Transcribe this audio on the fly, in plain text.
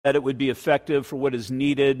that it would be effective for what is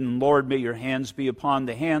needed. And Lord, may your hands be upon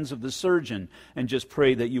the hands of the surgeon, and just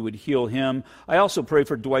pray that you would heal him. I also pray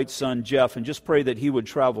for Dwight's son, Jeff, and just pray that he would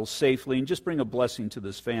travel safely and just bring a blessing to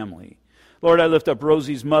this family. Lord, I lift up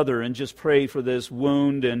Rosie's mother and just pray for this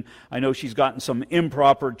wound, and I know she's gotten some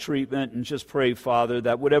improper treatment, and just pray, Father,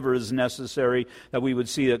 that whatever is necessary, that we would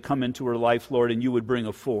see it come into her life, Lord, and you would bring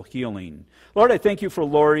a full healing. Lord, I thank you for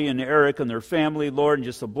Lori and Eric and their family, Lord, and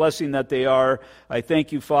just the blessing that they are. I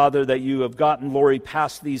thank you, Father, that you have gotten Lori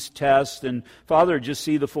past these tests, and Father, just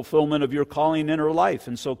see the fulfillment of your calling in her life,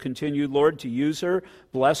 and so continue, Lord, to use her,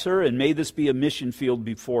 bless her, and may this be a mission field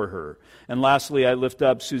before her. And lastly, I lift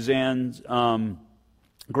up Suzanne's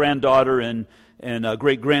granddaughter and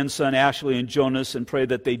great-grandson Ashley and Jonas, and pray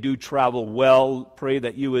that they do travel well. Pray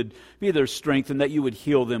that you would be their strength and that you would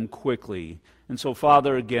heal them quickly. And so,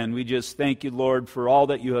 Father, again, we just thank you, Lord, for all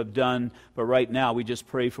that you have done. But right now, we just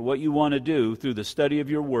pray for what you want to do through the study of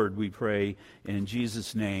your word, we pray. In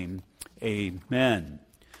Jesus' name, amen.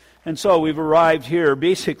 And so we've arrived here.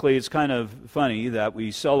 Basically, it's kind of funny that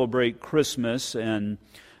we celebrate Christmas, and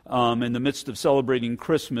in the midst of celebrating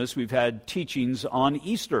Christmas, we've had teachings on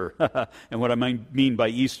Easter. And what I mean by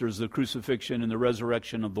Easter is the crucifixion and the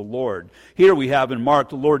resurrection of the Lord. Here we have in Mark,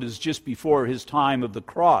 the Lord is just before his time of the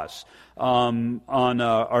cross. On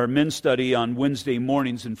our men's study on Wednesday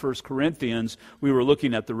mornings in 1 Corinthians, we were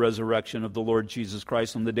looking at the resurrection of the Lord Jesus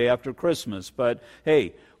Christ on the day after Christmas. But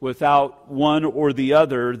hey, without one or the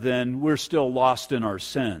other, then we're still lost in our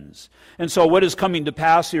sins. And so what is coming to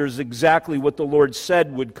pass here is exactly what the Lord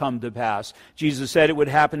said would come to pass. Jesus said it would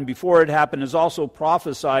happen before it happened, is also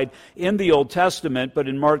prophesied in the Old Testament. But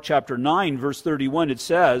in Mark chapter 9, verse 31, it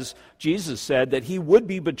says, Jesus said that he would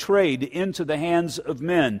be betrayed into the hands of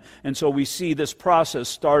men. And so we see this process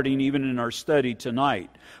starting even in our study tonight.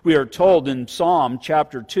 We are told in Psalm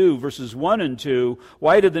chapter 2, verses 1 and 2,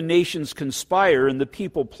 why do the nations conspire and the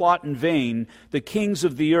people plot in vain? The kings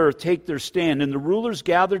of the earth take their stand, and the rulers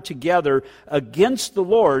gather together against the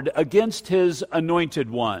Lord, against his anointed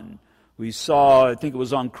one. We saw, I think it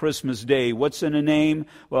was on Christmas Day, what's in a name?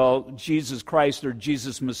 Well, Jesus Christ or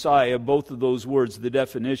Jesus Messiah, both of those words, the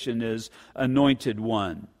definition is anointed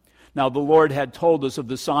one. Now, the Lord had told us of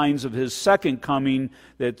the signs of his second coming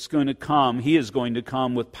that's going to come. He is going to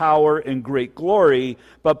come with power and great glory.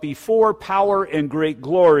 But before power and great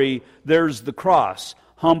glory, there's the cross,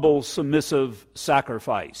 humble, submissive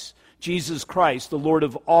sacrifice. Jesus Christ, the Lord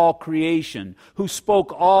of all creation, who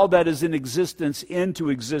spoke all that is in existence into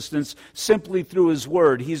existence simply through his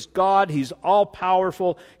word. He's God, he's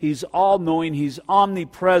all-powerful, he's all-knowing, he's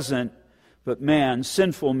omnipresent. But man,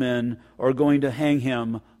 sinful men, are going to hang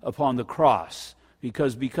him upon the cross.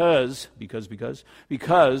 Because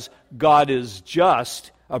God is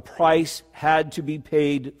just, a price had to be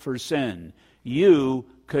paid for sin. You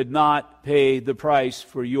could not pay the price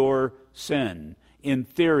for your sin. In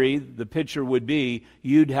theory, the picture would be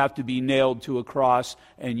you'd have to be nailed to a cross,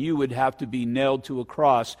 and you would have to be nailed to a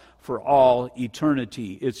cross for all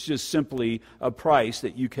eternity. It's just simply a price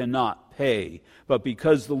that you cannot pay. But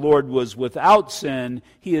because the Lord was without sin,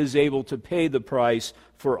 he is able to pay the price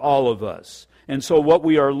for all of us. And so what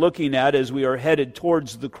we are looking at as we are headed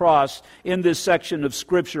towards the cross in this section of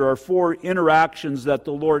Scripture are 4 interactions that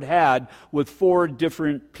the Lord had with 4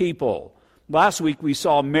 different people. Last week we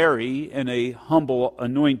saw Mary in a humble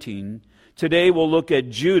anointing. Today we'll look at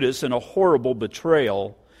Judas in a horrible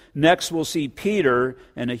betrayal. Next we'll see Peter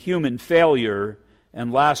in a human failure.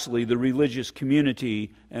 And lastly, the religious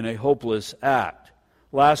community in a hopeless act.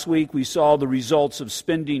 Last week we saw the results of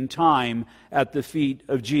spending time at the feet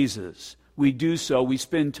of Jesus. We do so. We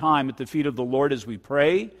spend time at the feet of the Lord as we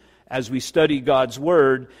pray, as we study God's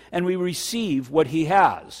Word, and we receive what he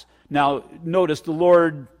has. Now, notice the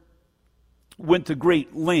Lord went to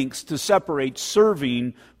great lengths to separate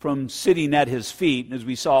serving from sitting at his feet, as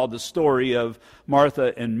we saw the story of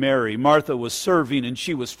Martha and Mary. Martha was serving and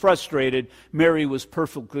she was frustrated. Mary was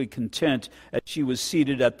perfectly content as she was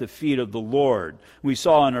seated at the feet of the Lord. We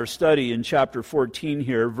saw in our study in chapter 14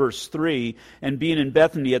 here, verse 3, and being in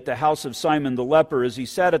Bethany at the house of Simon the leper, as he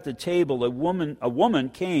sat at the table, a woman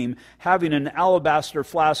came having an alabaster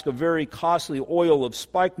flask of very costly oil of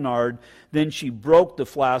spikenard. Then she broke the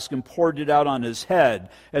flask and poured it out on his head.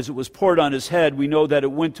 As it was poured on his head, we know that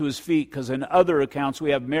it went to his feet, because in other accounts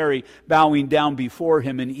we have Mary bowing down before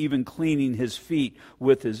him and even cleaning his feet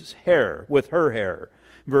with her hair.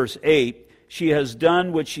 Verse 8, She has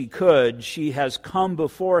done what she could. She has come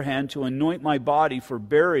beforehand to anoint my body for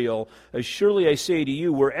burial. As surely I say to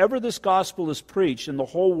you, wherever this gospel is preached in the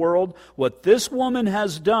whole world, what this woman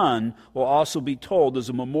has done will also be told as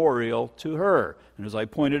a memorial to her. And as I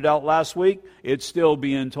pointed out last week, it's still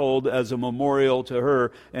being told as a memorial to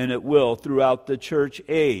her, and it will throughout the church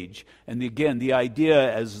age. And again, the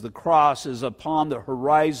idea as the cross is upon the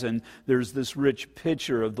horizon, there's this rich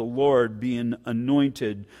picture of the Lord being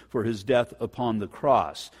anointed for his death upon the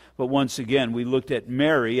cross. But once again, we looked at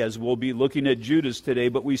Mary, as we'll be looking at Judas today,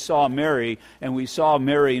 but we saw Mary, and we saw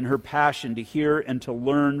Mary in her passion to hear and to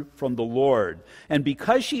learn from the Lord. And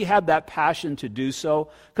because she had that passion to do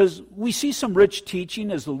so, because we see some rich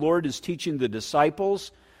teaching as the Lord is teaching the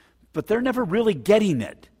disciples, but they're never really getting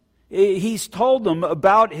it. He's told them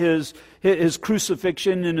about his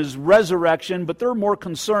crucifixion and his resurrection, but they're more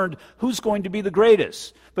concerned who's going to be the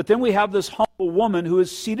greatest. But then we have this humble woman who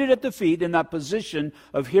is seated at the feet in that position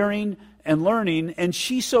of hearing and learning, and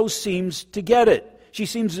she so seems to get it. She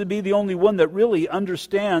seems to be the only one that really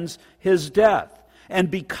understands his death. And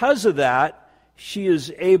because of that, she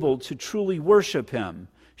is able to truly worship him.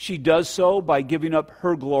 She does so by giving up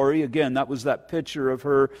her glory. Again, that was that picture of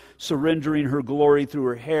her surrendering her glory through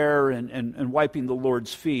her hair and wiping the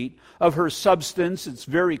Lord's feet. Of her substance, it's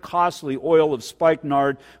very costly, oil of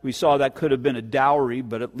spikenard. We saw that could have been a dowry,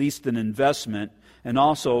 but at least an investment. And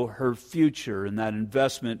also her future, and that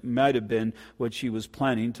investment might have been what she was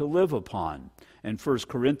planning to live upon. In 1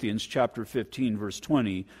 Corinthians chapter 15, verse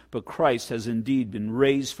 20, but Christ has indeed been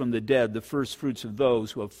raised from the dead, the first fruits of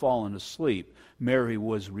those who have fallen asleep. Mary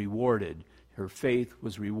was rewarded. Her faith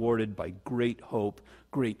was rewarded by great hope.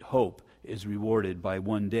 Great hope is rewarded by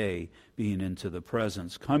one day coming into the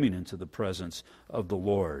presence of the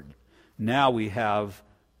Lord. Now we have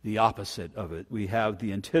the opposite of it. We have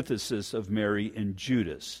the antithesis of Mary and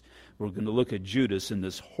Judas. We're going to look at Judas in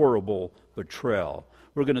this horrible betrayal.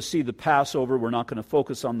 We're going to see the Passover. We're not going to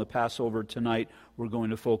focus on the Passover tonight. We're going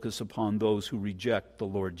to focus upon those who reject the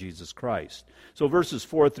Lord Jesus Christ. So verses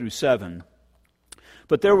 4 through 7.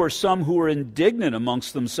 But there were some who were indignant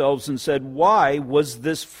amongst themselves and said, why was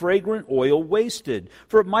this fragrant oil wasted?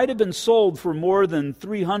 For it might have been sold for more than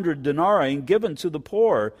 300 denarii and given to the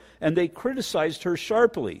poor. And they criticized her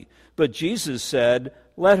sharply. But Jesus said,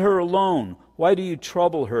 let her alone. Why do you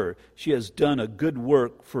trouble her? She has done a good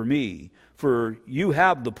work for me. For you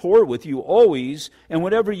have the poor with you always, and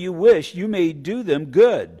whatever you wish, you may do them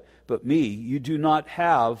good. But me you do not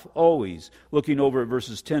have always. Looking over at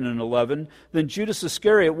verses 10 and 11, then Judas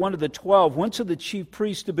Iscariot, one of the 12, went to the chief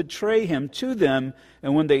priests to betray him to them,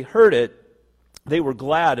 and when they heard it, they were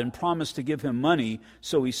glad and promised to give him money,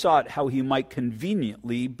 so he sought how he might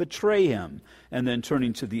conveniently betray him. And then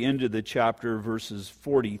turning to the end of the chapter, verses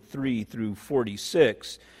 43 through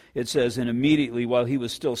 46, it says, and immediately while he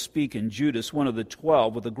was still speaking, Judas, one of the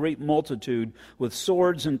 12, with a great multitude, with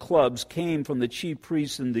swords and clubs, came from the chief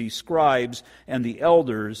priests and the scribes and the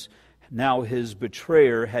elders. Now his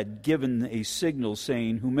betrayer had given a signal,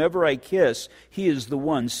 saying, whomever I kiss, he is the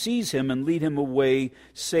one. Seize him and lead him away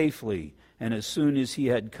safely. And as soon as he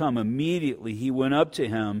had come, immediately he went up to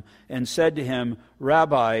him and said to him,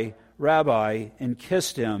 Rabbi, Rabbi, and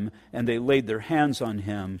kissed him. And they laid their hands on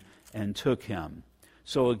him and took him.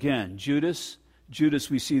 So again, Judas,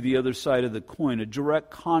 we see the other side of the coin, a direct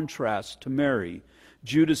contrast to Mary.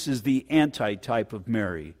 Judas is the anti-type of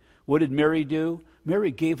Mary. What did Mary do?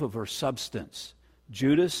 Mary gave of her substance.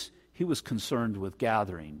 Judas, he was concerned with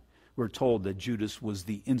gathering. We're told that Judas was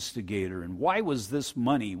the instigator. And why was this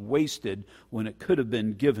money wasted when it could have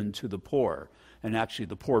been given to the poor? And actually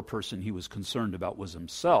the poor person he was concerned about was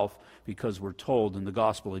himself, because we're told in the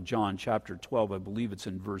Gospel of John chapter 12, I believe it's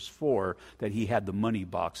in verse 4, that he had the money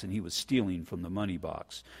box and he was stealing from the money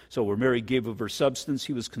box. So where Mary gave of her substance,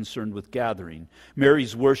 he was concerned with gathering.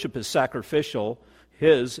 Mary's worship is sacrificial.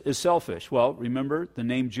 His is selfish. Well, remember the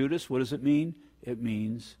name Judas, what does it mean? It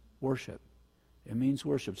means worship. It means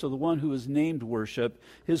worship. So the one who is named worship,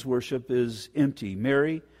 his worship is empty.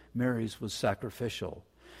 Mary's was sacrificial.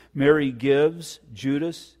 Mary gives,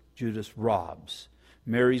 Judas robs.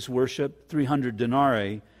 Mary's worship, 300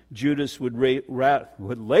 denarii. Judas would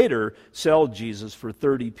later sell Jesus for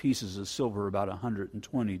 30 pieces of silver, about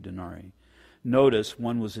 120 denarii. Notice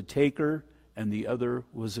one was a taker and the other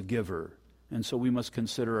was a giver. And so we must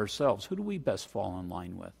consider ourselves. Who do we best fall in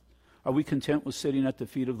line with? Are we content with sitting at the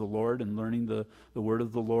feet of the Lord and learning the word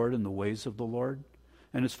of the Lord and the ways of the Lord?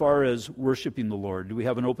 And as far as worshiping the Lord, do we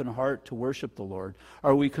have an open heart to worship the Lord?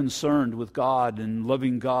 Are we concerned with God and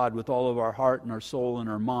loving God with all of our heart and our soul and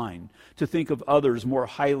our mind? To think of others more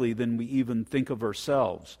highly than we even think of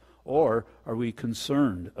ourselves? Or are we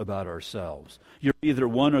concerned about ourselves? You're either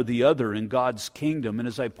one or the other in God's kingdom. And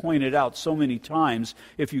as I pointed out so many times,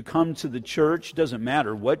 if you come to the church, doesn't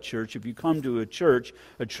matter what church, if you come to a church,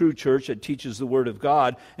 a true church that teaches the Word of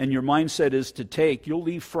God, and your mindset is to take, you'll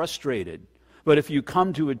leave frustrated. But if you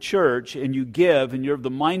come to a church and you give and you have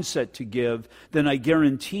the mindset to give, then I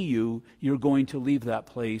guarantee you, you're going to leave that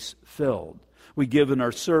place filled. We give in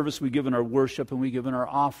our service, we give in our worship, and we give in our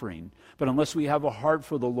offering. But unless we have a heart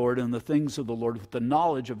for the Lord and the things of the Lord, with the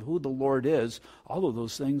knowledge of who the Lord is, all of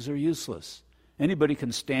those things are useless. Anybody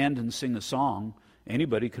can stand and sing a song.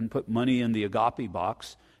 Anybody can put money in the agape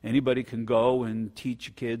box. Anybody can go and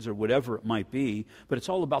teach kids or whatever it might be. But it's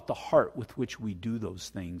all about the heart with which we do those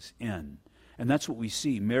things in. And that's what we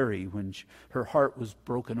see Mary when her heart was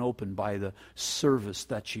broken open by the service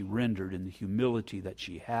that she rendered and the humility that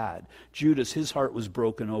she had. Judas, his heart was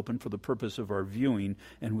broken open for the purpose of our viewing,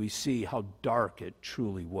 and we see how dark it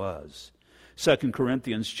truly was. 2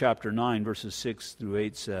 Corinthians chapter 9, verses 6 through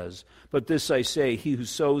 8 says, "But this I say, he who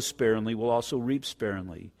sows sparingly will also reap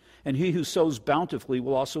sparingly. And he who sows bountifully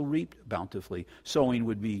will also reap bountifully." Sowing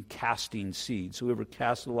would be casting seeds. Whoever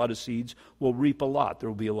casts a lot of seeds will reap a lot. There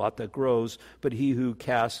will be a lot that grows. But he who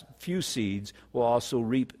casts few seeds will also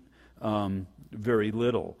reap very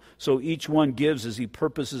little. So each one gives as he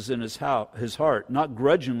purposes in his heart, not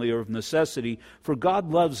grudgingly or of necessity, for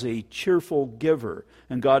God loves a cheerful giver.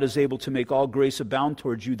 And God is able to make all grace abound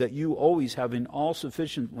towards you, that you always having all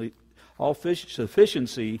sufficiency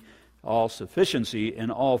in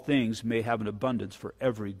all things may have an abundance for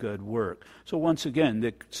every good work. So once again,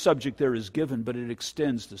 the subject there is given, but it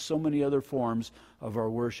extends to so many other forms of our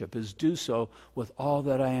worship, is do so with all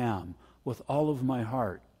that I am, with all of my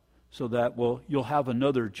heart, so that, well, you'll have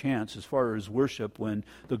another chance as far as worship when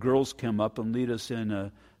the girls come up and lead us in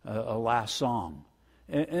a last song.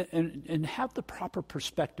 And have the proper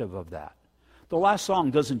perspective of that. The last song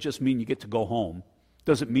doesn't just mean you get to go home.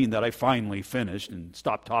 Doesn't mean that I finally finished and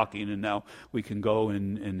stopped talking and now we can go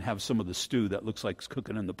and have some of the stew that looks like it's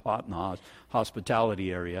cooking in the pot in the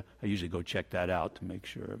hospitality area. I usually go check that out to make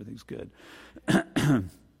sure everything's good.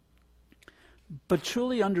 But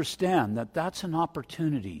truly understand that that's an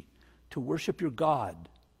opportunity to worship your God,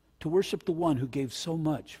 to worship the one who gave so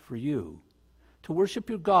much for you, to worship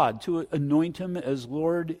your God, to anoint him as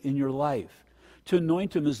Lord in your life, to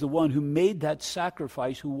anoint him as the one who made that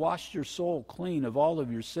sacrifice, who washed your soul clean of all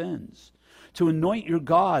of your sins. To anoint your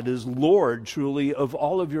God as Lord, truly, of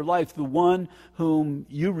all of your life, the one whom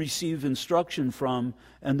you receive instruction from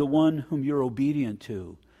and the one whom you're obedient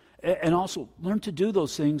to. And also learn to do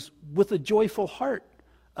those things with a joyful heart.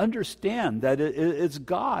 Understand that it's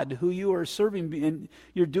God who you are serving, and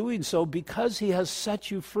you're doing so because he has set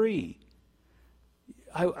you free.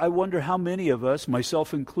 I wonder how many of us,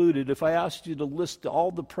 myself included, if I asked you to list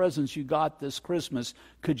all the presents you got this Christmas,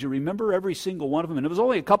 could you remember every single one of them? And it was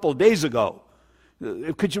only a couple of days ago.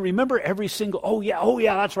 Could you remember every single, oh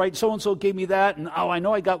yeah, that's right, so-and-so gave me that, and I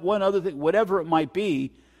know I got one other thing, whatever it might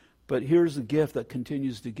be. But here's the gift that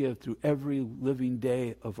continues to give through every living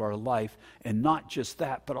day of our life, and not just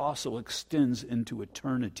that, but also extends into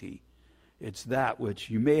eternity. It's that which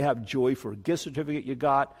you may have joy for a gift certificate you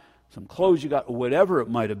got, some clothes you got, or whatever it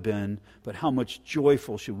might have been, but how much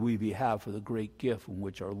joyful should we have for the great gift in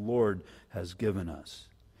which our Lord has given us.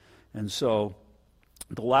 And so,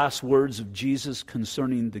 the last words of Jesus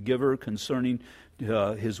concerning the giver, concerning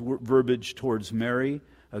his verbiage towards Mary,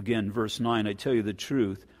 again, verse 9, "I tell you the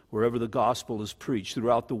truth, wherever the gospel is preached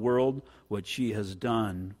throughout the world, what she has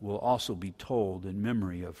done will also be told in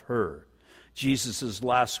memory of her." Jesus'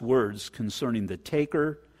 last words concerning the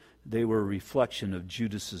taker, they were a reflection of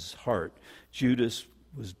Judas's heart. Judas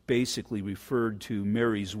was basically referred to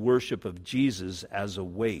Mary's worship of Jesus as a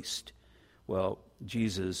waste. Well,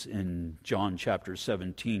 Jesus in John chapter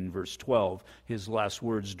 17, verse 12, his last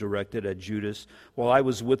words directed at Judas, "While I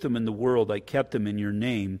was with them in the world, I kept them in your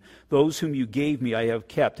name. Those whom you gave me I have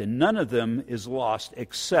kept, and none of them is lost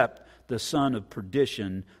except the son of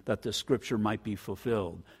perdition, that the scripture might be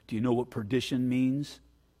fulfilled." Do you know what perdition means?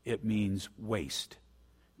 It means waste.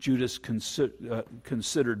 Judas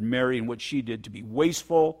considered Mary and what she did to be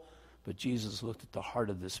wasteful, but Jesus looked at the heart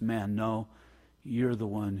of this man. No, you're the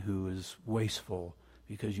one who is wasteful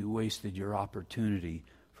because you wasted your opportunity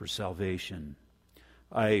for salvation.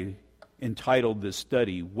 I entitled this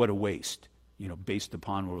study, "What a Waste," based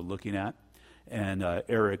upon what we're looking at. And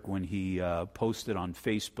Eric, when he posted on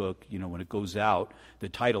Facebook, when it goes out, the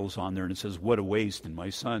title's on there and it says, "What a Waste." And my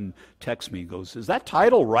son texts me, goes, "Is that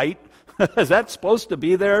title right? Is that supposed to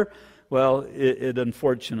be there?" Well, it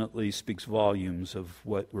unfortunately speaks volumes of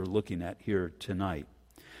what we're looking at here tonight.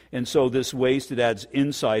 And so this waste, it adds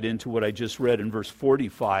insight into what I just read in verse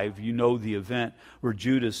 45. You know the event where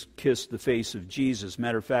Judas kissed the face of Jesus.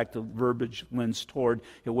 Matter of fact, the verbiage lends toward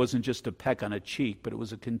it wasn't just a peck on a cheek, but it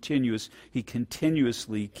was he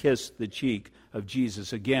continuously kissed the cheek of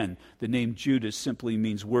Jesus. Again, the name Judas simply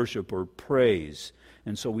means worship or praise.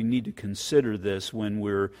 And so we need to consider this when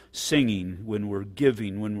we're singing, when we're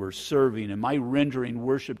giving, when we're serving. Am I rendering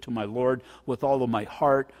worship to my Lord with all of my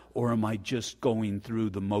heart, or am I just going through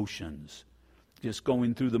the motions? Just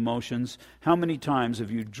going through the motions. How many times have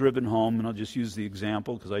you driven home, and I'll just use the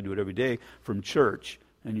example because I do it every day, from church,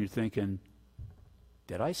 and you're thinking,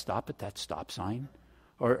 did I stop at that stop sign?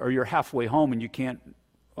 Or you're halfway home and you can't,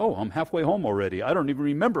 I'm halfway home already. I don't even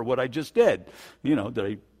remember what I just did. Did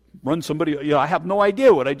I run somebody, I have no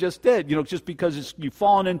idea what I just did, just because you've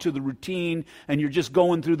fallen into the routine and you're just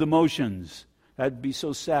going through the motions. That'd be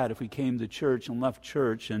so sad if we came to church and left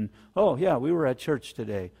church and, we were at church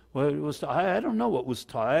today. Well, it was, I don't know what was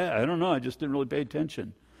taught. I don't know. I just didn't really pay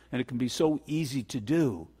attention. And it can be so easy to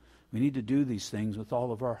do. We need to do these things with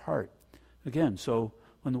all of our heart. Again, so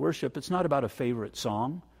when the worship, it's not about a favorite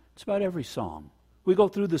song. It's about every song. We go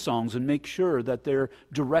through the songs and make sure that they're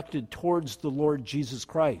directed towards the Lord Jesus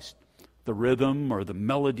Christ. The rhythm or the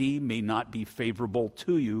melody may not be favorable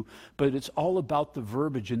to you, but it's all about the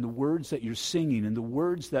verbiage and the words that you're singing and the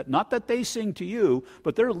words that, not that they sing to you,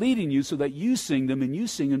 but they're leading you so that you sing them and you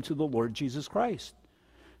sing them to the Lord Jesus Christ.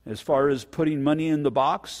 As far as putting money in the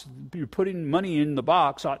box, you're putting money in the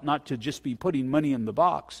box ought not to just be putting money in the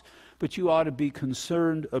box, but you ought to be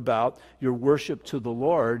concerned about your worship to the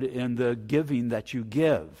Lord and the giving that you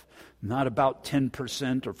give. Not about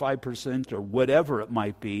 10% or 5% or whatever it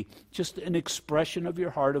might be. Just an expression of your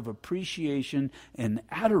heart of appreciation and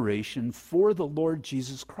adoration for the Lord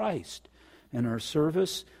Jesus Christ. In our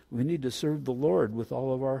service, we need to serve the Lord with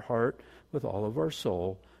all of our heart, with all of our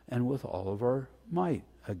soul, and with all of our might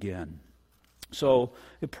again. So,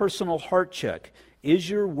 a personal heart check. Is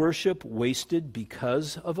your worship wasted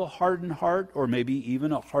because of a hardened heart, or maybe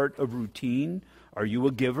even a heart of routine? Are you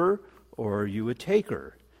a giver or are you a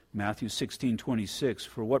taker? Matthew 16:26,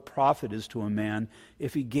 for what profit is to a man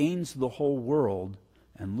if he gains the whole world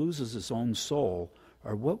and loses his own soul?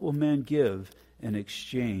 Or what will man give in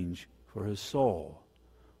exchange for his soul?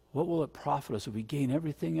 What will it profit us if we gain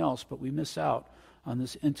everything else but we miss out on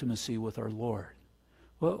this intimacy with our Lord?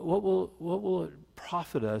 What will it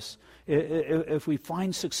profit us if we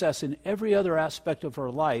find success in every other aspect of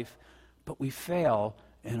our life, but we fail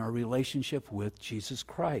in our relationship with Jesus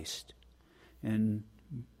Christ? In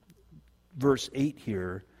verse 8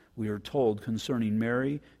 here, we are told concerning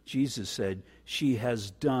Mary, Jesus said, she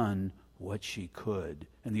has done what she could.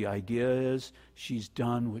 And the idea is she's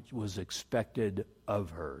done what was expected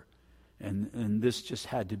of her. And this just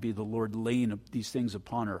had to be the Lord laying these things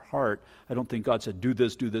upon her heart. I don't think God said, do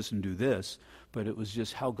this, and do this. But it was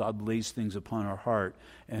just how God lays things upon our heart.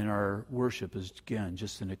 And our worship is, again,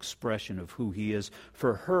 just an expression of who He is.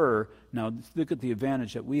 For her, now look at the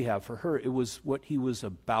advantage that we have. For her, it was what He was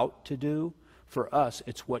about to do. For us,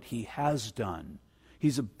 it's what He has done.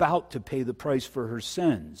 He's about to pay the price for her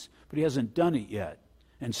sins, but He hasn't done it yet.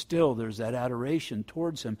 And still there's that adoration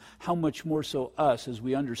towards Him. How much more so us as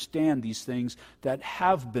we understand these things that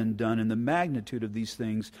have been done and the magnitude of these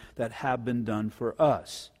things that have been done for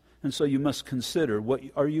us. And so you must consider, what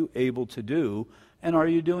are you able to do, and are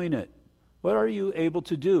you doing it? What are you able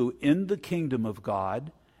to do in the kingdom of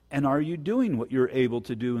God, and are you doing what you're able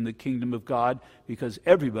to do in the kingdom of God? Because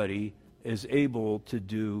everybody is able to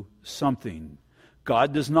do something.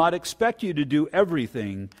 God does not expect you to do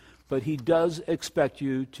everything, but He does expect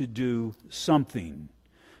you to do something.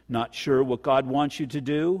 Not sure what God wants you to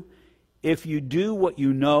do? If you do what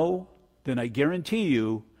you know, then I guarantee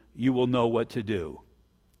you, you will know what to do.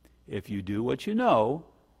 If you do what you know,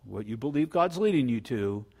 what you believe God's leading you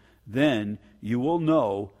to, then you will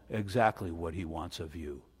know exactly what He wants of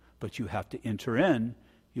you. But you have to enter in,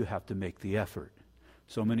 you have to make the effort.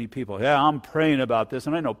 So many people, I'm praying about this,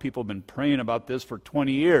 and I know people have been praying about this for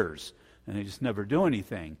 20 years, and they just never do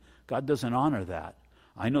anything. God doesn't honor that.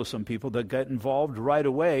 I know some people that got involved right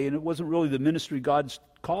away, and it wasn't really the ministry God's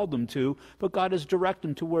called them to, but God has directed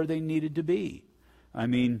them to where they needed to be. I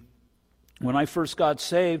mean, when I first got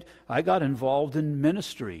saved, I got involved in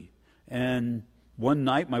ministry. And one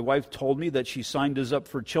night, my wife told me that she signed us up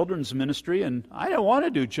for children's ministry, and I didn't want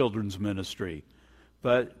to do children's ministry.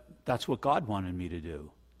 But that's what God wanted me to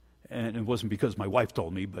do. And it wasn't because my wife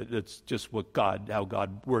told me, but it's just how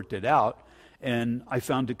God worked it out. And I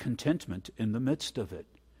found a contentment in the midst of it.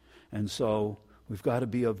 And so We've got to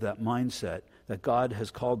be of that mindset that God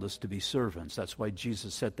has called us to be servants. That's why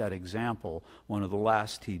Jesus set that example, one of the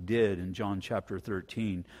last he did in John chapter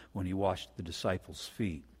 13 when he washed the disciples'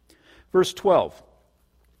 feet. Verse 12.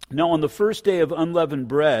 Now on the first day of unleavened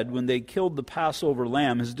bread, when they killed the Passover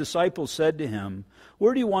lamb, his disciples said to him,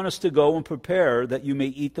 "Where do you want us to go and prepare that you may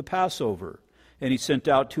eat the Passover?" And he sent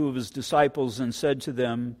out 2 of his disciples and said to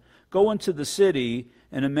them, "Go into the city,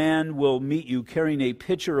 and a man will meet you carrying a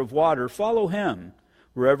pitcher of water. Follow him.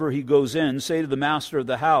 Wherever he goes in, say to the master of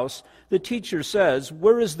the house, 'The teacher says,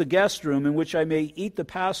 where is the guest room in which I may eat the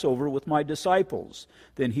Passover with my disciples?'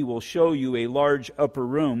 Then he will show you a large upper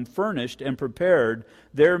room, furnished and prepared.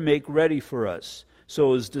 There make ready for us."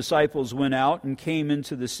 So his disciples went out and came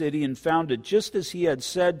into the city and found it just as he had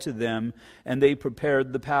said to them, and they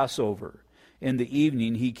prepared the Passover. In the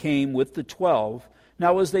evening he came with the 12.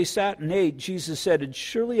 Now as they sat and ate, Jesus said, "And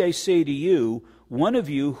surely I say to you, one of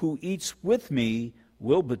you who eats with me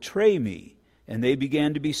will betray me." And they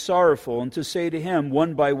began to be sorrowful and to say to him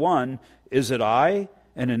one by one, "Is it I?"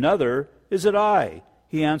 And another, "Is it I?"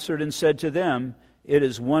 He answered and said to them, "It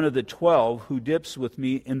is one of the 12 who dips with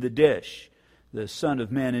me in the dish. The Son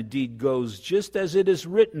of Man indeed goes just as it is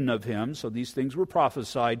written of him," so these things were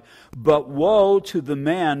prophesied, "but woe to the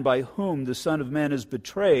man by whom the Son of Man is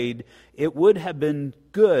betrayed. It would have been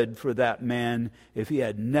good for that man if he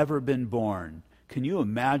had never been born." Can you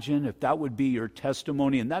imagine if that would be your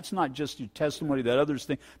testimony? And that's not just your testimony that others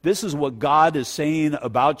think. This is what God is saying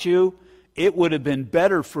about you. It would have been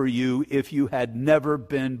better for you if you had never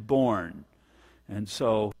been born. And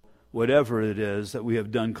so, whatever it is that we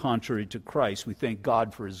have done contrary to Christ, we thank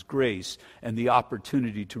God for his grace and the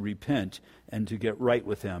opportunity to repent and to get right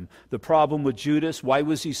with him. The problem with Judas, why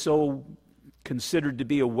was he so considered to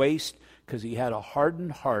be a waste? Because he had a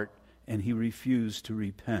hardened heart and he refused to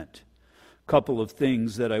repent. Couple of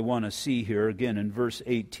things that I want to see here again in verse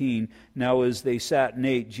 18. Now as they sat and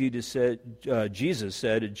ate, Jesus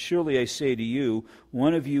said, "And surely I say to you,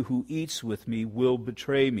 one of you who eats with me will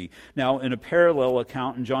betray me." Now in a parallel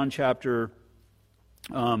account in John chapter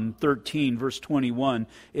 13 verse 21,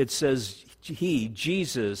 it says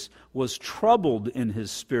Jesus was troubled in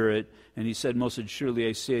his spirit, and he said, "Most surely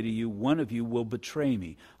I say to you, one of you will betray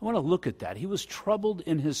me." I want to look at that. He was troubled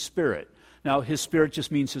in his spirit. Now, his spirit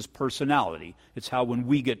just means his personality. It's how when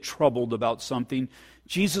we get troubled about something,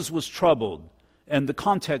 Jesus was troubled. And the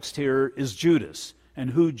context here is Judas and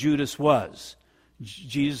who Judas was.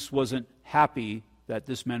 Jesus wasn't happy that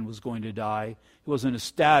this man was going to die. He wasn't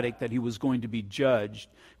ecstatic that he was going to be judged.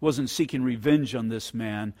 He wasn't seeking revenge on this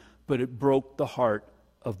man, but it broke the heart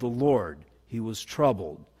of the Lord. He was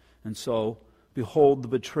troubled. And so, behold the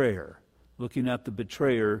betrayer. Looking at the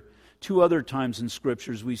betrayer, 2 other times in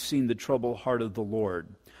Scriptures we've seen the troubled heart of the Lord.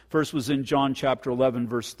 First was in John chapter 11,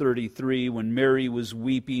 verse 33, when Mary was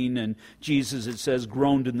weeping, and Jesus, it says,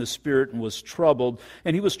 groaned in the spirit and was troubled.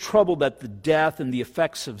 And he was troubled at the death and the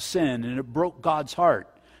effects of sin, and it broke God's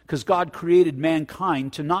heart, because God created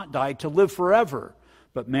mankind to not die, to live forever.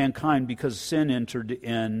 But mankind, because sin entered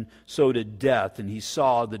in, so did death. And he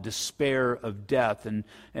saw the despair of death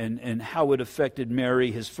and how it affected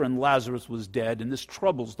Mary. His friend Lazarus was dead, and this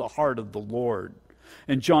troubles the heart of the Lord.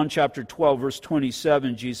 In John chapter 12, verse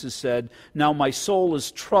 27, Jesus said, "Now my soul is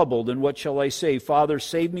troubled, and what shall I say? Father,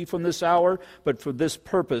 save me from this hour, but for this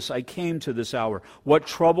purpose I came to this hour." What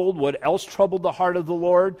else troubled the heart of the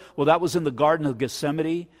Lord? Well, that was in the Garden of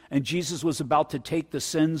Gethsemane, and Jesus was about to take the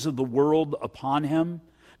sins of the world upon him.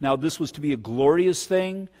 Now, this was to be a glorious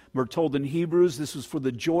thing. We're told in Hebrews this was for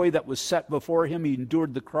the joy that was set before him. He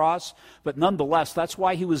endured the cross. But nonetheless, that's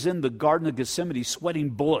why he was in the Garden of Gethsemane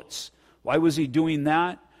sweating bullets. Why was he doing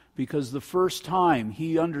that? Because the first time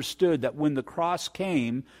he understood that when the cross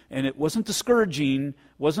came, and it wasn't the scourging,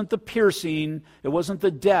 wasn't the piercing, it wasn't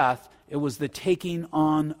the death, it was the taking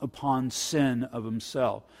on upon sin of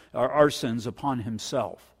himself, or our sins upon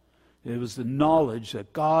himself. It was the knowledge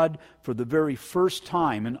that God, for the very first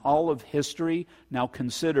time in all of history, now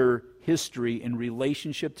consider history in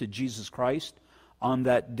relationship to Jesus Christ, on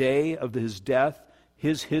that day of his death,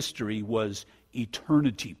 his history was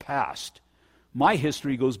eternity past. My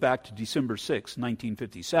history goes back to December 6,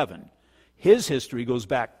 1957. His history goes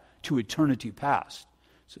back to eternity past.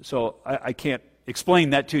 So I can't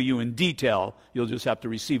explain that to you in detail. You'll just have to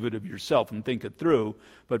receive it of yourself and think it through.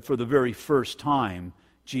 But for the very first time,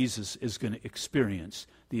 Jesus is going to experience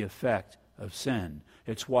the effect of sin.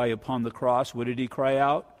 It's why upon the cross, what did he cry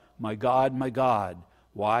out? My God,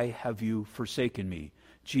 why have you forsaken me?"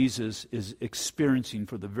 Jesus is experiencing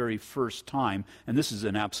for the very first time, and this is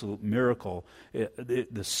an absolute miracle,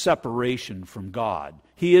 the separation from God.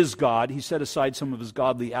 He is God. He set aside some of his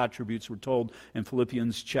godly attributes, we're told in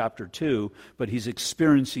Philippians chapter 2, but he's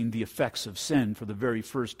experiencing the effects of sin for the very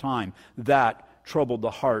first time. That troubled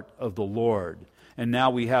the heart of the Lord. And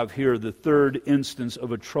now we have here the third instance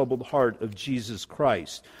of a troubled heart of Jesus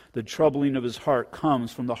Christ. The troubling of his heart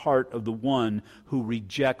comes from the heart of the one who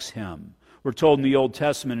rejects him. We're told in the Old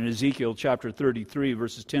Testament in Ezekiel chapter 33,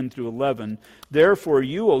 verses 10 through 11, "Therefore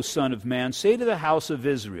you, O Son of Man, say to the house of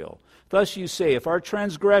Israel, thus you say, if our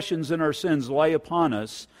transgressions and our sins lie upon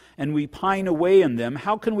us, and we pine away in them,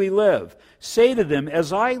 how can we live? Say to them,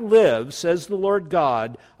 as I live, says the Lord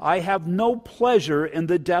God, I have no pleasure in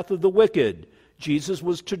the death of the wicked." Jesus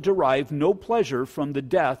was to derive no pleasure from the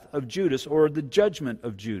death of Judas or the judgment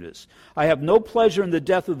of Judas. "I have no pleasure in the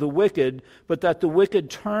death of the wicked, but that the wicked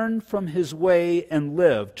turn from his way and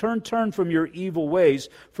live." Turn from your evil ways,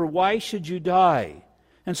 for why should you die?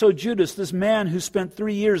 And so Judas, this man who spent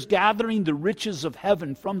 3 years gathering the riches of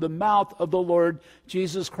heaven from the mouth of the Lord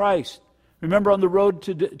Jesus Christ. Remember on the road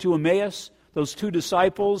to Emmaus, those two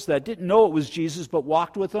disciples that didn't know it was Jesus but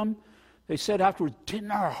walked with him? They said afterwards, "Didn't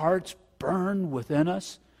our hearts burn within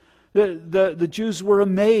us?" The Jews were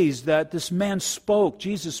amazed that this man spoke.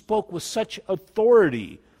 Jesus spoke with such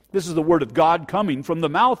authority. This is the word of God coming from the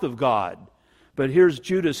mouth of God. But here's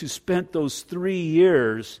Judas who spent those 3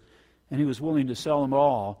 years, and he was willing to sell them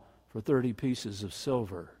all for 30 pieces of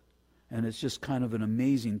silver. And it's just kind of an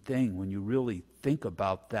amazing thing when you really think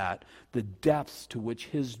about that, the depths to which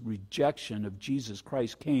his rejection of Jesus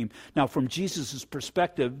Christ came. Now, from Jesus'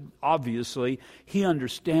 perspective, obviously, he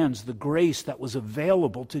understands the grace that was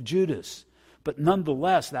available to Judas. But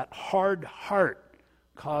nonetheless, that hard heart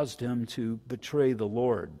caused him to betray the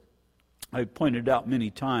Lord. I've pointed out many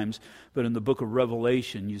times, but in the book of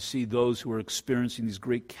Revelation, you see those who are experiencing these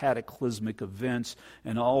great cataclysmic events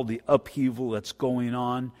and all the upheaval that's going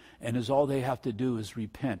on, and all they have to do is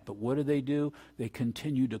repent. But what do? They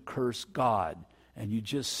continue to curse God. And you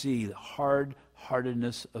just see the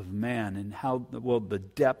hard-heartedness of man and how, the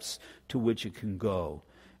depths to which it can go.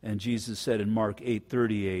 And Jesus said in Mark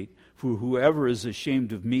 8:38, "For whoever is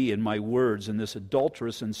ashamed of me and my words in this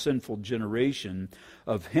adulterous and sinful generation,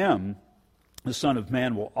 of him the Son of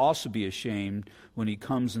Man will also be ashamed when he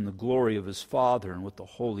comes in the glory of his Father and with the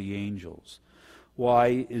holy angels."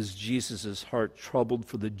 Why is Jesus' heart troubled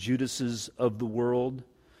for the Judases of the world?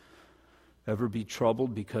 Ever be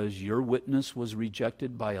troubled because your witness was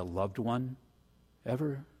rejected by a loved one?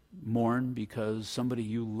 Ever mourn because somebody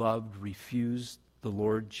you loved refused the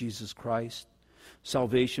Lord Jesus Christ?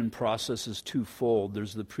 Salvation process is twofold.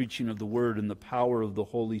 There's the preaching of the Word and the power of the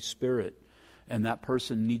Holy Spirit. And that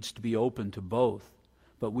person needs to be open to both.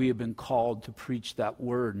 But we have been called to preach that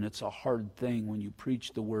Word, and it's a hard thing when you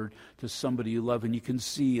preach the Word to somebody you love. And you can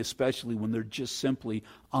see, especially when they're just simply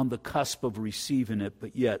on the cusp of receiving it,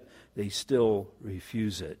 but yet they still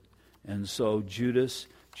refuse it. And so Judas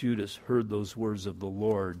heard those words of the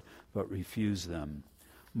Lord, but refused them.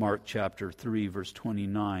 Mark chapter 3, verse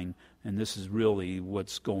 29, and this is really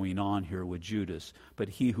what's going on here with Judas. "But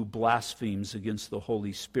he who blasphemes against the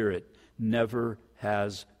Holy Spirit never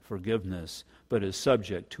has forgiveness, but is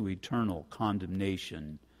subject to eternal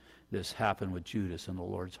condemnation." This happened with Judas, and the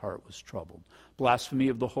Lord's heart was troubled. Blasphemy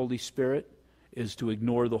of the Holy Spirit is to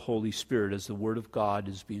ignore the Holy Spirit as the Word of God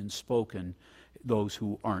is being spoken, those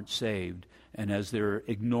who aren't saved. And as they're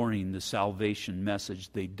ignoring the salvation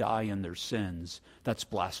message, they die in their sins. That's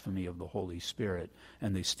blasphemy of the Holy Spirit,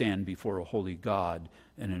 and they stand before a holy God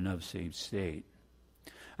in an unsaved state.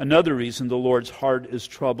 Another reason the Lord's heart is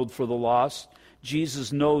troubled for the lost,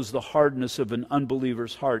 Jesus knows the hardness of an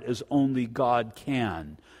unbeliever's heart as only God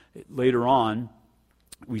can. Later on,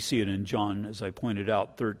 we see it in John, as I pointed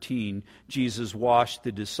out, 13. Jesus washed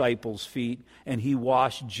the disciples' feet, and he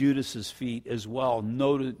washed Judas's feet as well,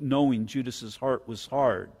 knowing Judas's heart was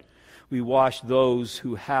hard. We wash those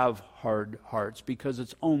who have hard hearts because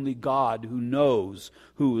it's only God who knows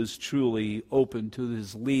who is truly open to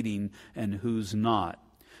his leading and who's not.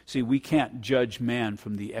 See, we can't judge man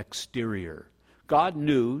from the exterior.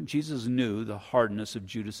 Jesus knew the hardness of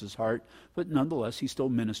Judas's heart, but nonetheless, he still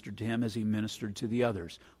ministered to him as he ministered to the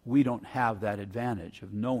others. We don't have that advantage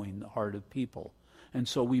of knowing the heart of people. And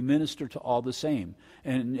so we minister to all the same.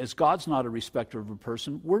 And as God's not a respecter of a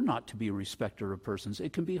person, we're not to be a respecter of persons.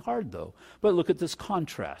 It can be hard, though. But look at this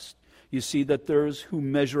contrast. You see that there's who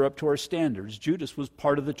measure up to our standards. Judas was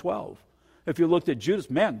part of the 12. If you looked at Judas,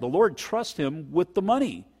 man, the Lord trusts him with the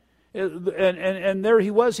money. And there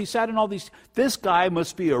he was. He sat in all these. This guy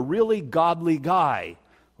must be a really godly guy.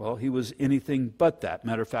 Well, he was anything but that.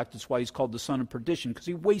 Matter of fact, that's why he's called the son of perdition, because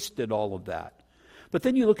he wasted all of that. But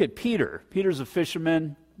then you look at Peter. Peter's a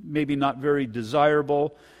fisherman, maybe not very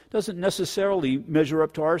desirable, doesn't necessarily measure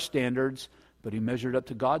up to our standards, but he measured up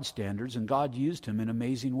to God's standards, and God used him in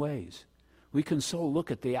amazing ways. We can so look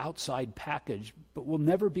at the outside package, but we'll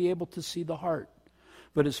never be able to see the heart.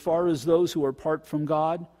 But as far as those who are apart from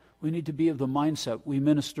God, we need to be of the mindset we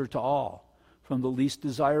minister to all, from the least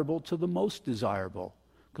desirable to the most desirable,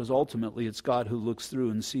 because ultimately it's God who looks through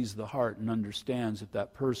and sees the heart and understands if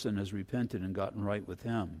that person has repented and gotten right with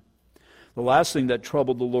him. The last thing that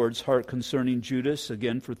troubled the Lord's heart concerning Judas,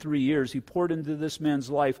 again, for 3 years, he poured into this man's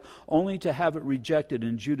life only to have it rejected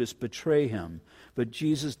and Judas betray him. But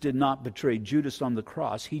Jesus did not betray Judas on the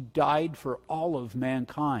cross. He died for all of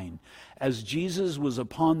mankind. As Jesus was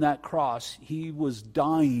upon that cross, he was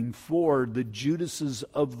dying for the Judases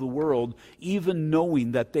of the world, even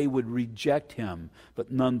knowing that they would reject him.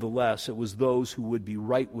 But nonetheless, it was those who would be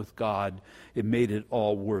right with God. It made it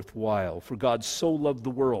all worthwhile. For God so loved the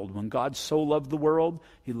world. When God so loved the world,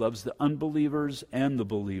 he loves the unbelievers and the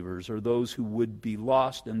believers, or those who would be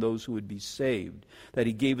lost and those who would be saved, that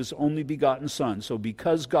he gave his only begotten Son. So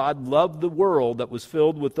because God loved the world that was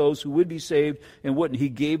filled with those who would be saved and wouldn't, he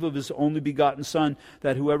gave of his only begotten Son,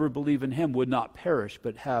 that whoever believed in him would not perish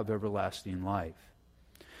but have everlasting life.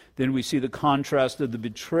 Then we see the contrast of the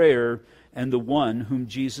betrayer and the one whom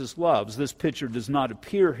Jesus loves. This picture does not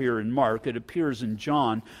appear here in Mark. It appears in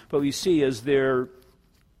John. But we see as they're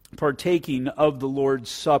partaking of the Lord's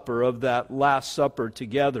Supper, of that Last Supper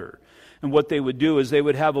together. And what they would do is they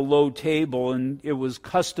would have a low table, and it was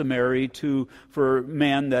customary for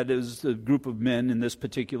man, that is a group of men in this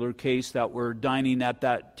particular case that were dining at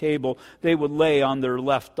that table, they would lay on their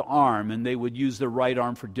left arm, and they would use their right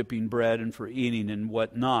arm for dipping bread and for eating and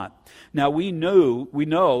whatnot. Now we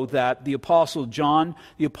know that the Apostle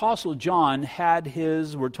John had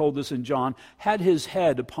his, we're told this in John, had his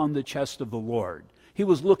head upon the chest of the Lord. He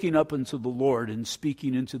was looking up into the Lord and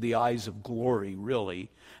speaking into the eyes of glory, really.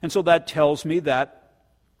 And so that tells me that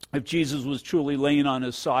if Jesus was truly laying on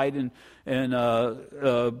his side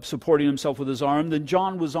and supporting himself with his arm, then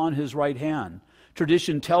John was on his right hand.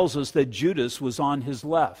 Tradition tells us that Judas was on his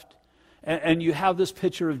left. And you have this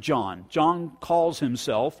picture of John. John calls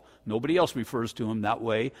himself, nobody else refers to him that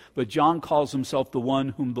way, but John calls himself the one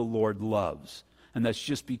whom the Lord loves. And that's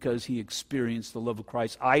just because he experienced the love of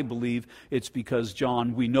Christ. I believe it's because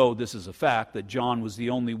John, we know this is a fact, that John was the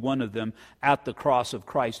only one of them at the cross of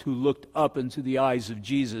Christ who looked up into the eyes of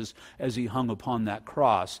Jesus as he hung upon that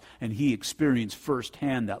cross. And he experienced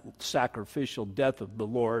firsthand that sacrificial death of the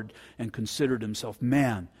Lord and considered himself,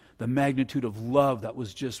 man, the magnitude of love that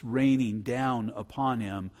was just raining down upon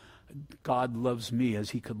him. God loves me as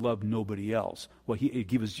he could love nobody else. Well,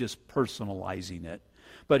 he was just personalizing it.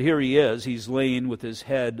 But here he is, he's laying with his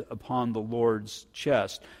head upon the Lord's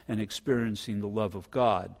chest and experiencing the love of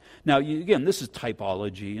God. Now, again, this is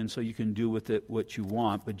typology, and so you can do with it what you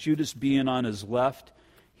want. But Judas being on his left,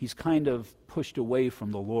 he's kind of pushed away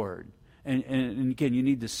from the Lord. And again, you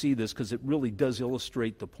need to see this because it really does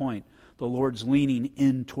illustrate the point. The Lord's leaning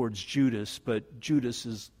in towards Judas, but Judas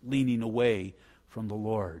is leaning away from the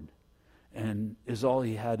Lord. And all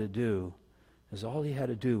he had to do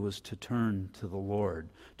was to turn to the Lord,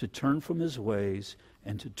 to turn from his ways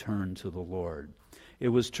and to turn to the Lord. It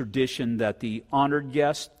was tradition that the honored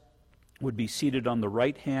guest would be seated on the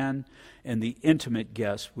right hand and the intimate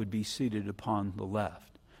guest would be seated upon the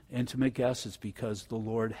left. Intimate guest is because the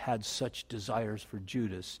Lord had such desires for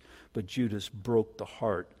Judas, but Judas broke the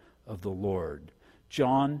heart of the Lord.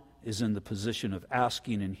 John is in the position of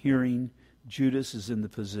asking and hearing. Judas is in the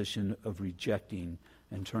position of rejecting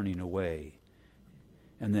and turning away.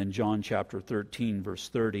 And then John chapter 13, verse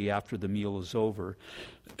 30, after the meal is over,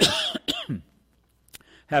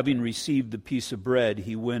 having received the piece of bread,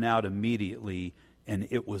 he went out immediately, and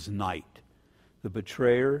it was night. The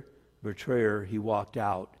betrayer, he walked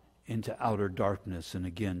out into outer darkness. And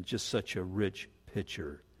again, just such a rich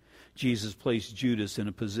picture. Jesus placed Judas in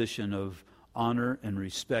a position of honor and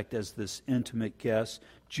respect as this intimate guest.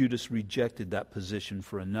 Judas rejected that position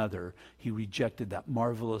for another. He rejected that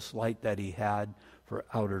marvelous light that he had for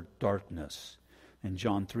outer darkness. In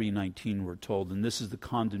John 3:19 we're told, and this is the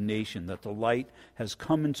condemnation, that the light has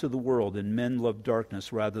come into the world, and men love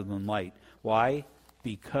darkness rather than light. Why?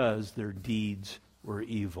 Because their deeds were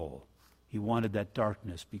evil. He wanted that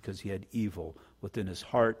darkness because he had evil within his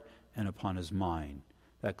heart and upon his mind.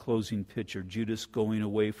 That closing picture, Judas going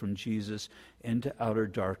away from Jesus into outer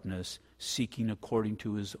darkness, seeking according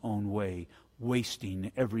to his own way,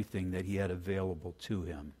 wasting everything that he had available to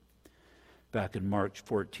him. back in Mark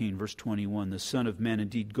 14, verse 21, the Son of Man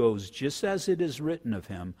indeed goes just as it is written of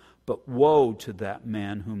him, but woe to that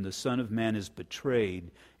man whom the Son of Man is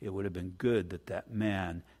betrayed. It would have been good that that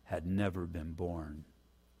man had never been born.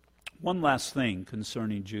 One last thing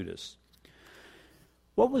concerning Judas.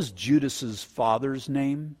 What was Judas's father's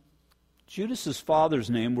name? Judas's father's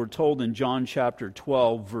name, we're told in John chapter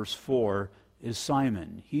 12, verse 4, is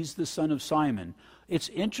Simon. He's the son of Simon. It's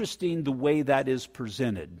interesting the way that is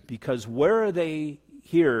presented, because where are they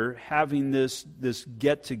here having this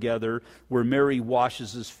get-together where Mary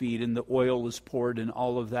washes his feet and the oil is poured and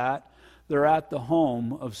all of that? They're at the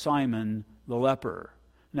home of Simon the leper.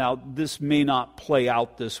 Now, this may not play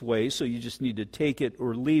out this way, so you just need to take it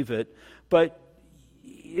or leave it, but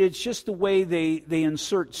it's just the way they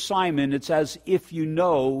insert Simon. It's as if you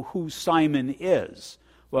know who Simon is.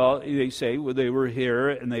 Well, they say they were here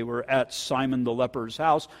and they were at Simon the leper's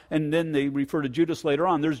house, and then they refer to Judas later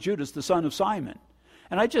on. There's Judas, the son of Simon.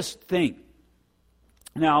 And I just think,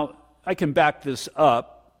 now, I can back this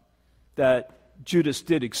up, that Judas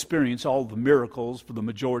did experience all the miracles, for the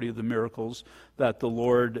majority of the miracles that the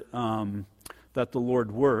Lord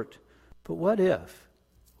worked. But what if?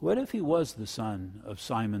 What if he was the son of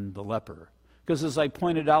Simon the leper? Because as I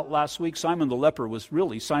pointed out last week, Simon the leper was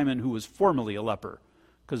really Simon who was formerly a leper.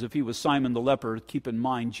 Because if he was Simon the leper, keep in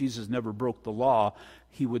mind, Jesus never broke the law.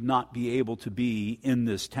 He would not be able to be in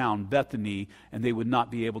this town, Bethany, and they would not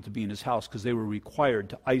be able to be in his house because they were required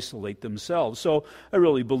to isolate themselves. So I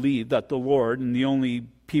really believe that the Lord, and the only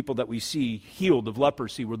people that we see healed of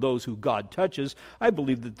leprosy were those who God touches. I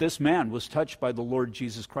believe that this man was touched by the Lord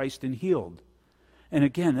Jesus Christ and healed. And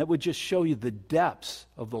again, that would just show you the depths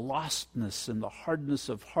of the lostness and the hardness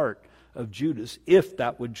of heart of Judas, if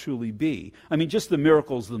that would truly be. I mean, just the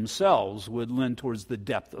miracles themselves would lend towards the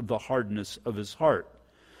depth of the hardness of his heart.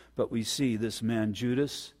 But we see this man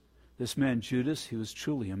Judas, he was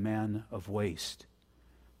truly a man of waste.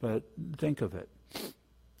 But think of it.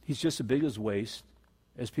 He's just as big as waste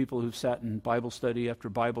as people who've sat in Bible study after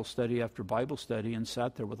Bible study after Bible study and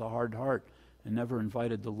sat there with a hard heart and never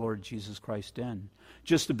invited the Lord Jesus Christ in.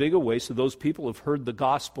 Just a bigger waste of those people who've heard the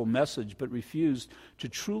gospel message but refused to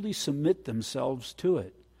truly submit themselves to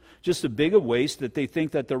it. Just a bigger waste that they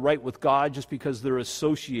think that they're right with God just because they're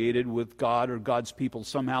associated with God or God's people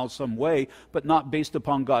somehow, some way, but not based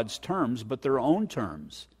upon God's terms, but their own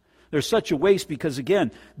terms. There's such a waste because,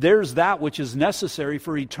 again, there's that which is necessary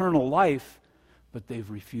for eternal life, but they've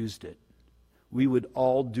refused it. We would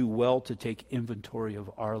all do well to take inventory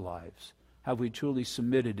of our lives. Have we truly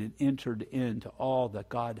submitted and entered into all that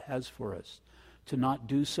God has for us? To not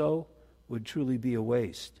do so would truly be a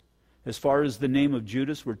waste. As far as the name of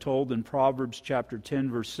Judas, we're told in Proverbs chapter 10,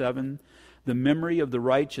 verse 7, the memory of the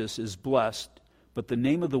righteous is blessed, but the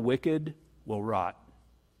name of the wicked will rot.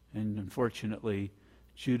 And unfortunately,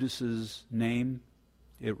 Judas's name,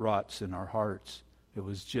 it rots in our hearts. It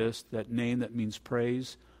was just, that name that means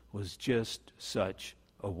praise was just such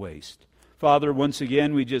a waste. Father, once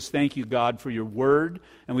again, we just thank you, God, for your word,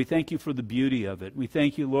 and we thank you for the beauty of it. We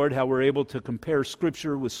thank you, Lord, how we're able to compare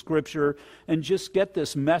Scripture with Scripture and just get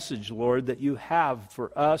this message, Lord, that you have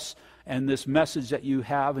for us, and this message that you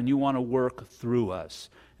have and you want to work through us.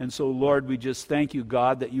 And so, Lord, we just thank you,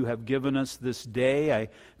 God, that you have given us this day. I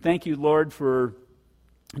thank you, Lord, for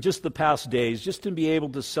just the past days, just to be able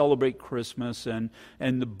to celebrate Christmas and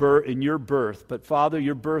your birth. But, Father,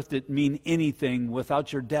 your birth didn't mean anything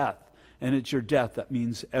without your death. And it's your death that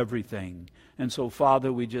means everything. And so,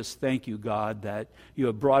 Father, we just thank you, God, that you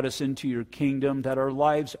have brought us into your kingdom, that our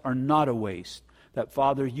lives are not a waste. That,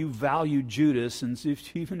 Father, you value Judas, and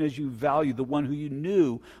even as you value the one who you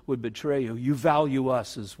knew would betray you, you value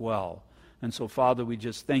us as well. And so, Father, we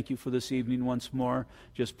just thank you for this evening once more.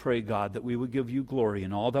 Just pray, God, that we would give you glory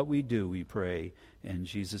in all that we do, we pray. In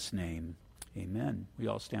Jesus' name, amen. We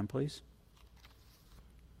all stand, please.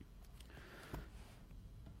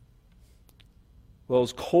 Well,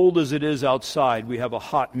 as cold as it is outside, we have a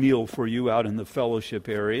hot meal for you out in the fellowship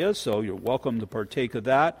area, so you're welcome to partake of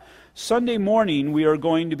that. Sunday morning, we are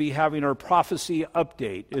going to be having our prophecy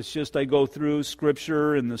update. It's just I go through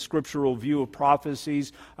Scripture and the scriptural view of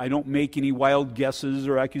prophecies. I don't make any wild guesses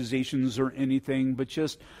or accusations or anything, but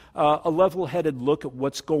just a level-headed look at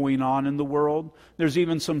what's going on in the world. There's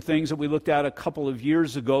even some things that we looked at a couple of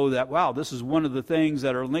years ago that, wow, this is one of the things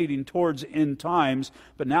that are leading towards end times,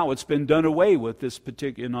 but now it's been done away with, this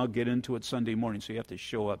particular, and I'll get into it Sunday morning, so you have to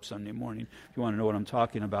show up Sunday morning if you want to know what I'm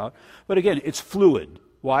talking about. But again, it's fluid.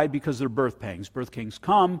 Why? Because they're birth pangs. Birth pangs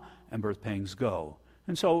come and birth pangs go.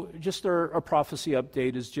 And so just our prophecy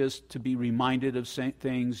update is just to be reminded of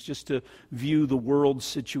things, just to view the world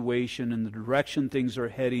situation and the direction things are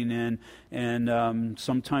heading in. And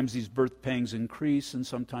sometimes these birth pangs increase and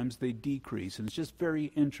sometimes they decrease. And it's just very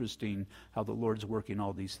interesting how the Lord's working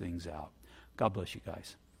all these things out. God bless you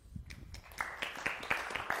guys.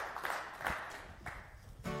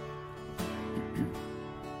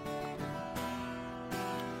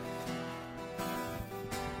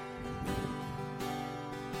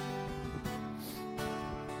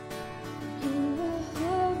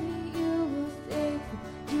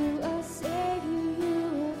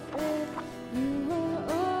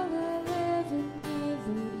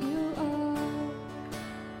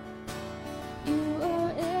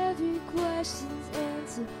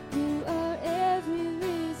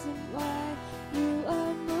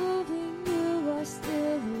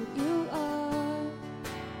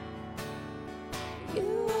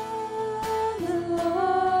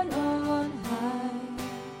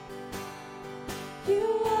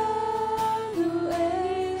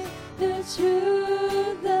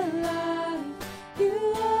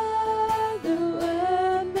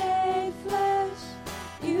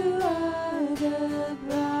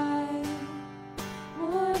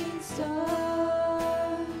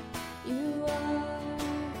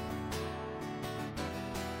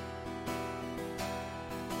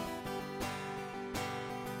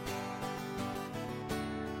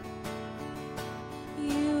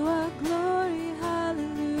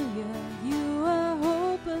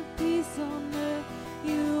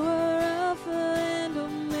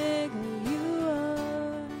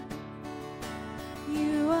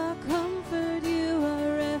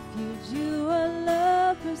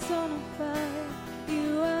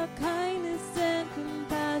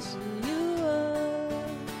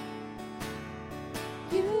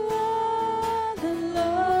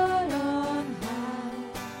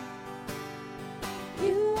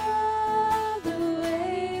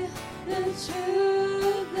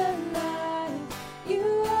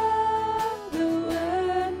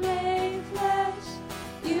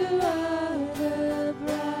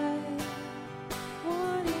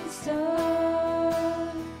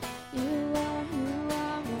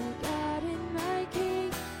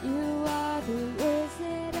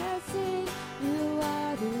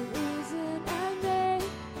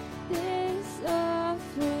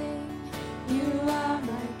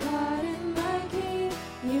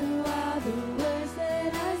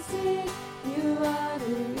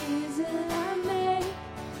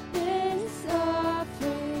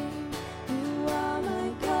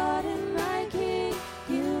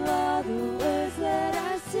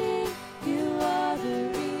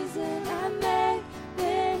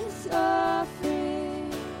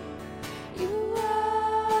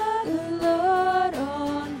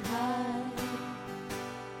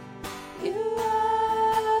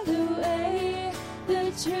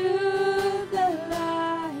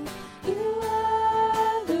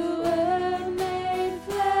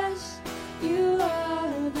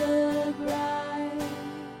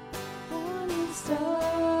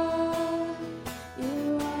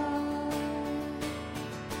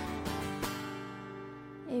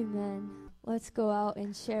 Amen. Let's go out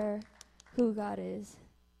and share who God is.